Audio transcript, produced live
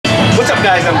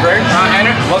up, guys? I'm Vern.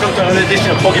 Henner. Welcome to another edition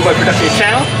of Pogiboy Production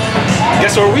channel.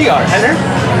 Guess where we are, Henner?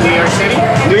 New York City.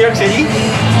 New York City.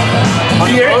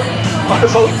 Pier. On the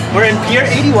boat. We're in Pier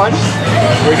 81.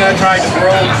 We're gonna try the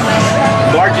world's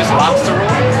largest lobster roll.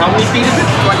 How many feet is it?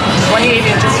 28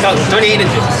 inches. No, 28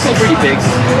 inches. Still pretty big.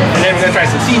 And then we're gonna try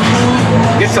some seafood,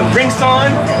 get some drinks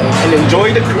on, and enjoy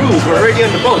the cruise. We're already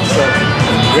on the boat, so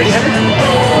ready, Henner?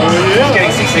 Yeah. Getting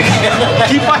seasick.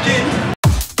 Keep watching.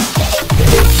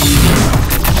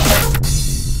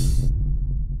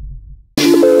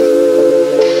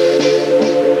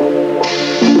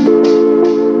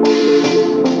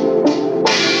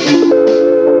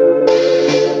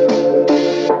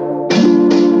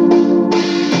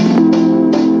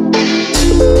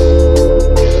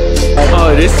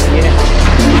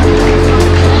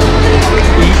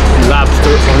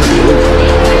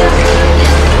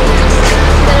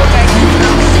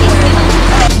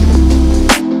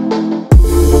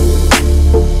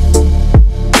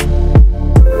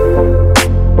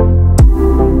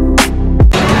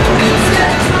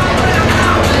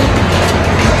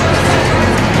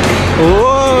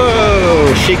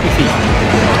 Whoa, shaky feet.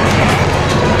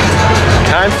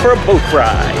 Time for a boat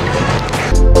ride.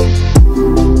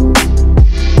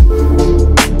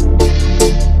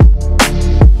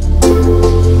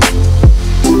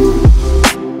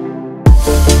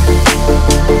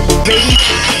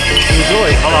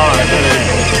 Enjoy. Hold on.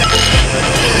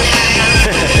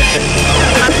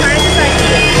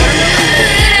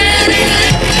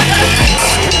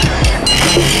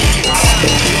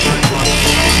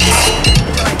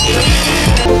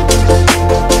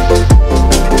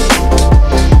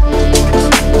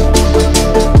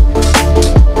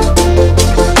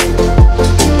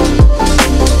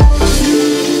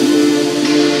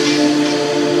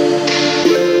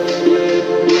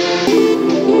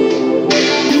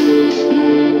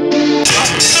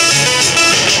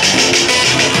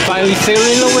 Finally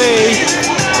sailing away.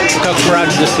 Look how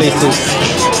crowded this place is.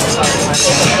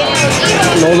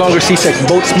 No longer seasick,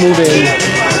 boats moving.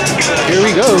 Here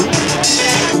we go.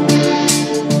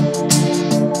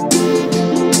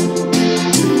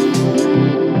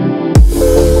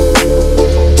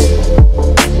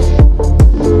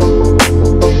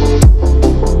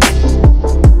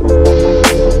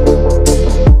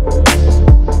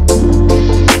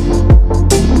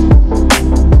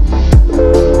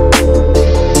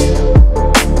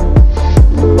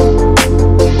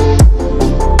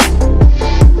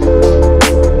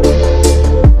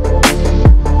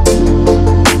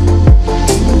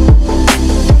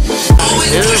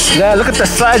 Yeah, look at the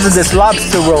size of this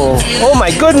lobster roll. Oh my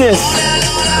goodness!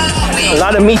 A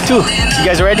lot of meat too. You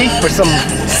guys ready for some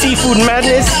seafood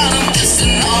madness?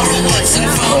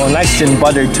 Oh, nice and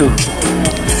buttered too.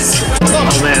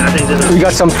 Oh man, I think this is... We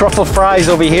got some truffle fries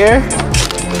over here.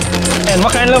 And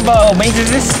what kind of wings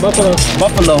is this? Buffalo.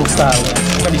 Buffalo style.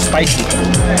 It's gonna be spicy.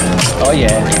 Oh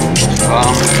yeah.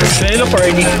 They look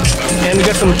already. And we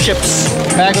got some chips.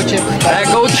 Bago chips.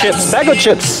 Bago chips. Bago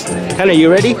chips. Hannah, you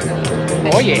ready?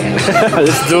 Oh yeah.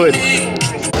 Let's do it.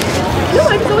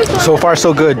 So far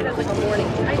so good.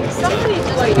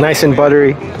 Nice and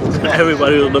buttery.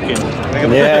 Everybody was looking.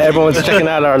 Yeah, everyone's checking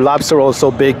out our lobster roll.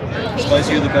 So big.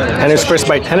 Henner's first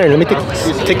bite. Henner, let me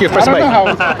take your first bite. I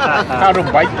don't know how to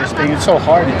bite this thing. It's so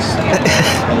hard.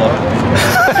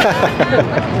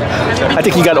 I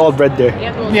think you got all bread there.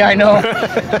 Yeah, I know.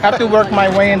 Have to work my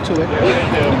way into it.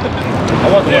 I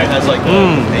want the one that has like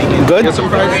bacon. Good? Get some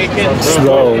fried bacon.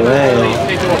 Slow, man.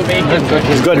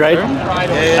 It's good, right?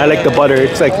 I like the butter.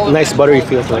 It's like nice buttery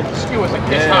feel to it.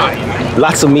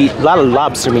 Lots of meat, a lot of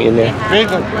lobster meat in there. Very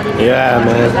good. Yeah,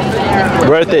 man.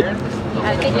 Worth it.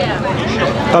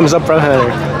 Thumbs up from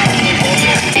Henner.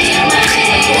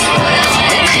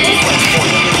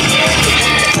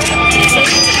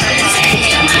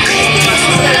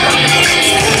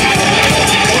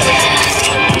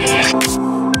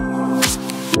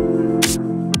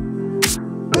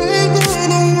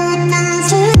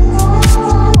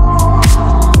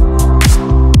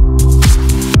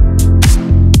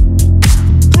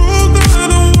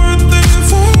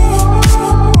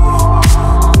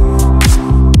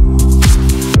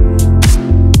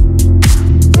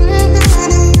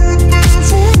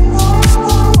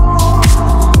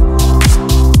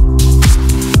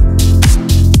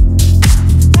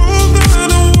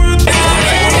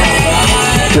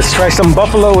 Let's try some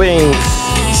buffalo wings.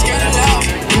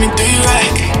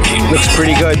 Looks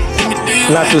pretty good.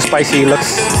 Not too spicy.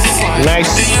 Looks nice,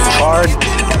 hard.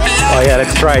 Oh yeah,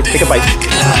 let's try it. Take a bite.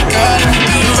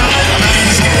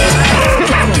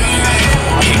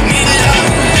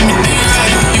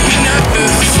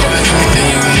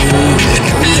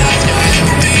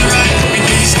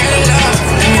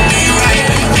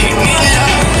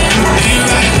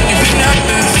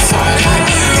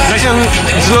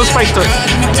 spice to it.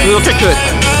 A little kick to it.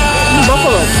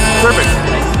 Buffalo. Perfect.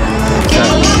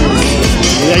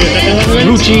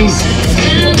 Blue cheese.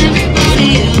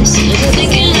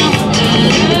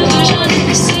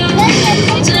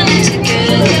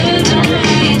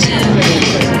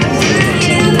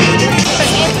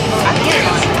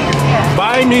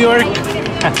 Bye, New York.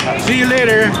 See you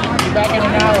later. Be back in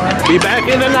an hour. Be back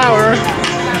in an hour.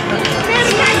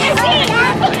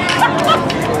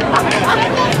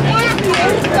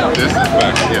 This is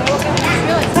back, yeah.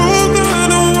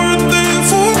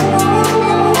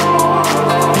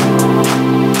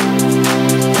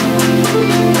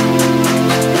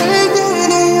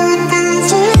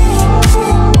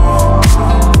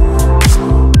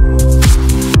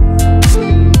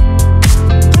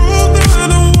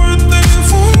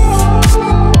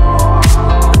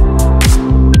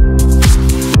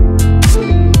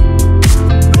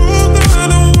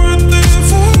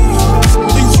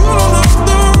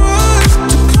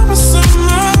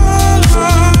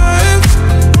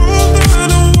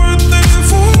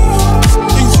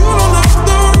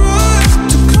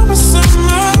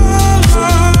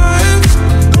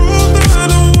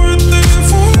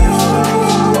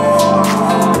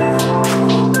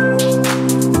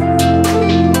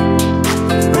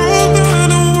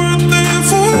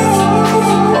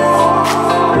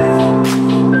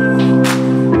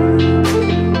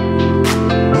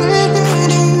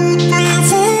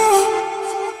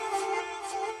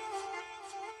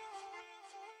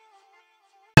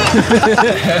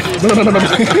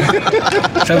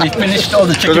 So we finished all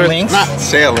the chicken wings. Not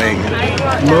sailing.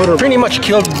 Pretty much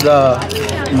killed the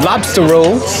lobster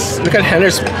rolls. Look at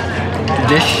Henner's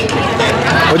dish.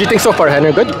 What do you think so far,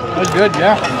 Henner? Good? That's good,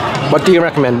 yeah. What do you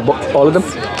recommend? All of them?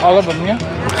 All of them, yeah.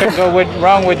 Can't go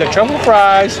wrong with the truffle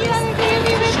fries,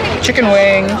 chicken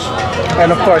wings,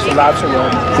 and of course the lobster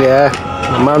roll. Yeah.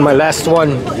 I'm on my last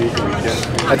one.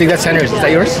 I think that's Henner's. Is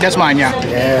that yours? That's mine, yeah.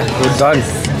 Yeah, we're done.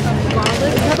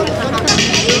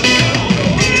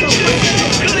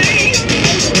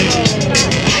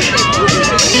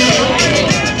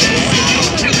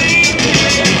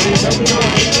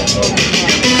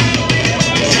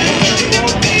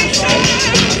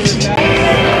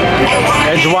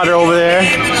 Water over there.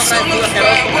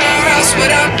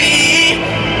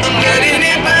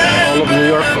 All of New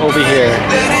York over here.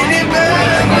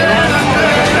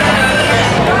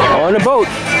 On a boat.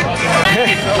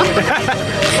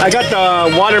 I got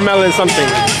the watermelon something.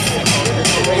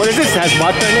 What is this? It has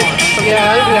vodka in it?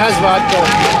 Yeah, it has vodka.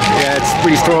 Yeah, it's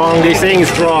pretty strong. They're saying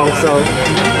it's strong, so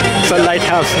it's a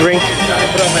lighthouse drink.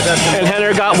 And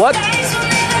Henner got what?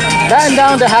 Batten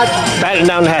down the hatch. Batten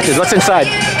down the hatches. What's inside?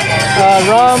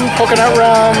 Rum, coconut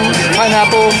rum,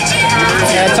 pineapple,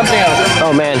 and something else.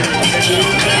 Oh man.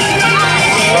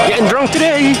 Getting drunk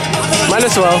today. Might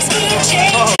as well.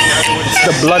 It's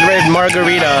the blood red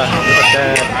margarita. Look at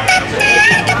that.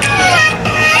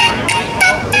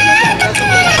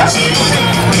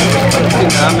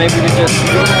 Maybe we just.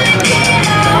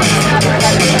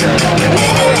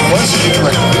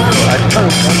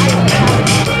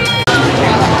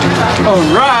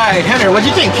 Alright, Henner, what'd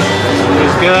you think? It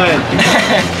was good.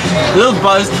 A little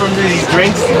buzzed from these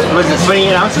drinks. Was it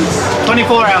 28 ounces?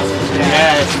 24 ounces.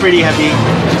 Yeah, it's pretty heavy.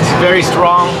 It's very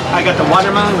strong. I got the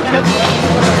watermelon with it.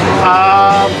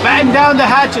 Batten down the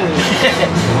hatches.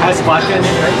 Has vodka in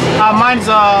it, right? Mine's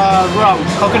rum,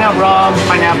 coconut rum,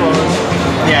 pineapple.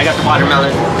 Yeah, I got the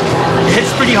watermelon. It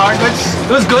hits pretty hard, but it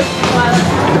was good.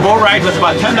 The boat ride was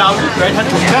about $10, right?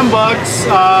 $10,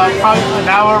 probably an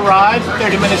hour ride,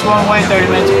 30 minutes one way, 30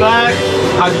 minutes back.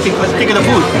 How do you think? What's the think of the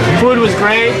food? Food was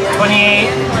great,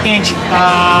 28-inch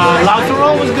lobster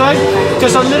roll was good.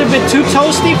 Just a little bit too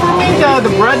toasty for me, the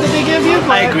bread that they give you.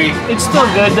 I agree. It's still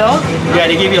good though. Yeah,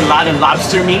 they give you a lot of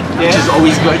lobster meat, which is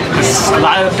always good because a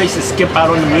lot of places skip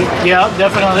out on the meat. Yeah,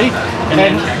 definitely.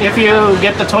 And if you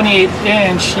get the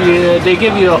 28-inch, they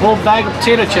give you a whole bag of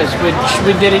potato chips, which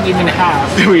we didn't even have.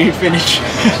 We finished.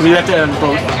 We left it on the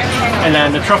boat. And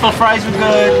then the truffle fries were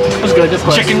good. It was good, of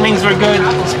course. Chicken wings were good.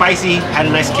 Spicy. Had a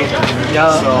nice kick.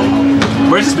 Yeah. So,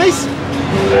 where's this place?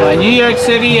 New York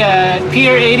City at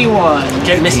Pier 81.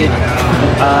 Can't miss it.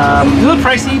 A little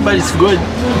pricey, but it's good.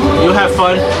 You'll have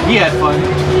fun. We had fun.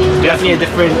 Definitely a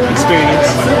different experience.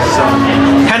 So,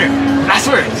 Henner, last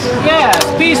words. Yes,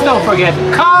 please don't forget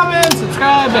to comment,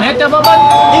 subscribe, and hit the bell button.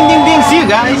 Ding, ding, ding. See you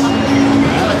guys.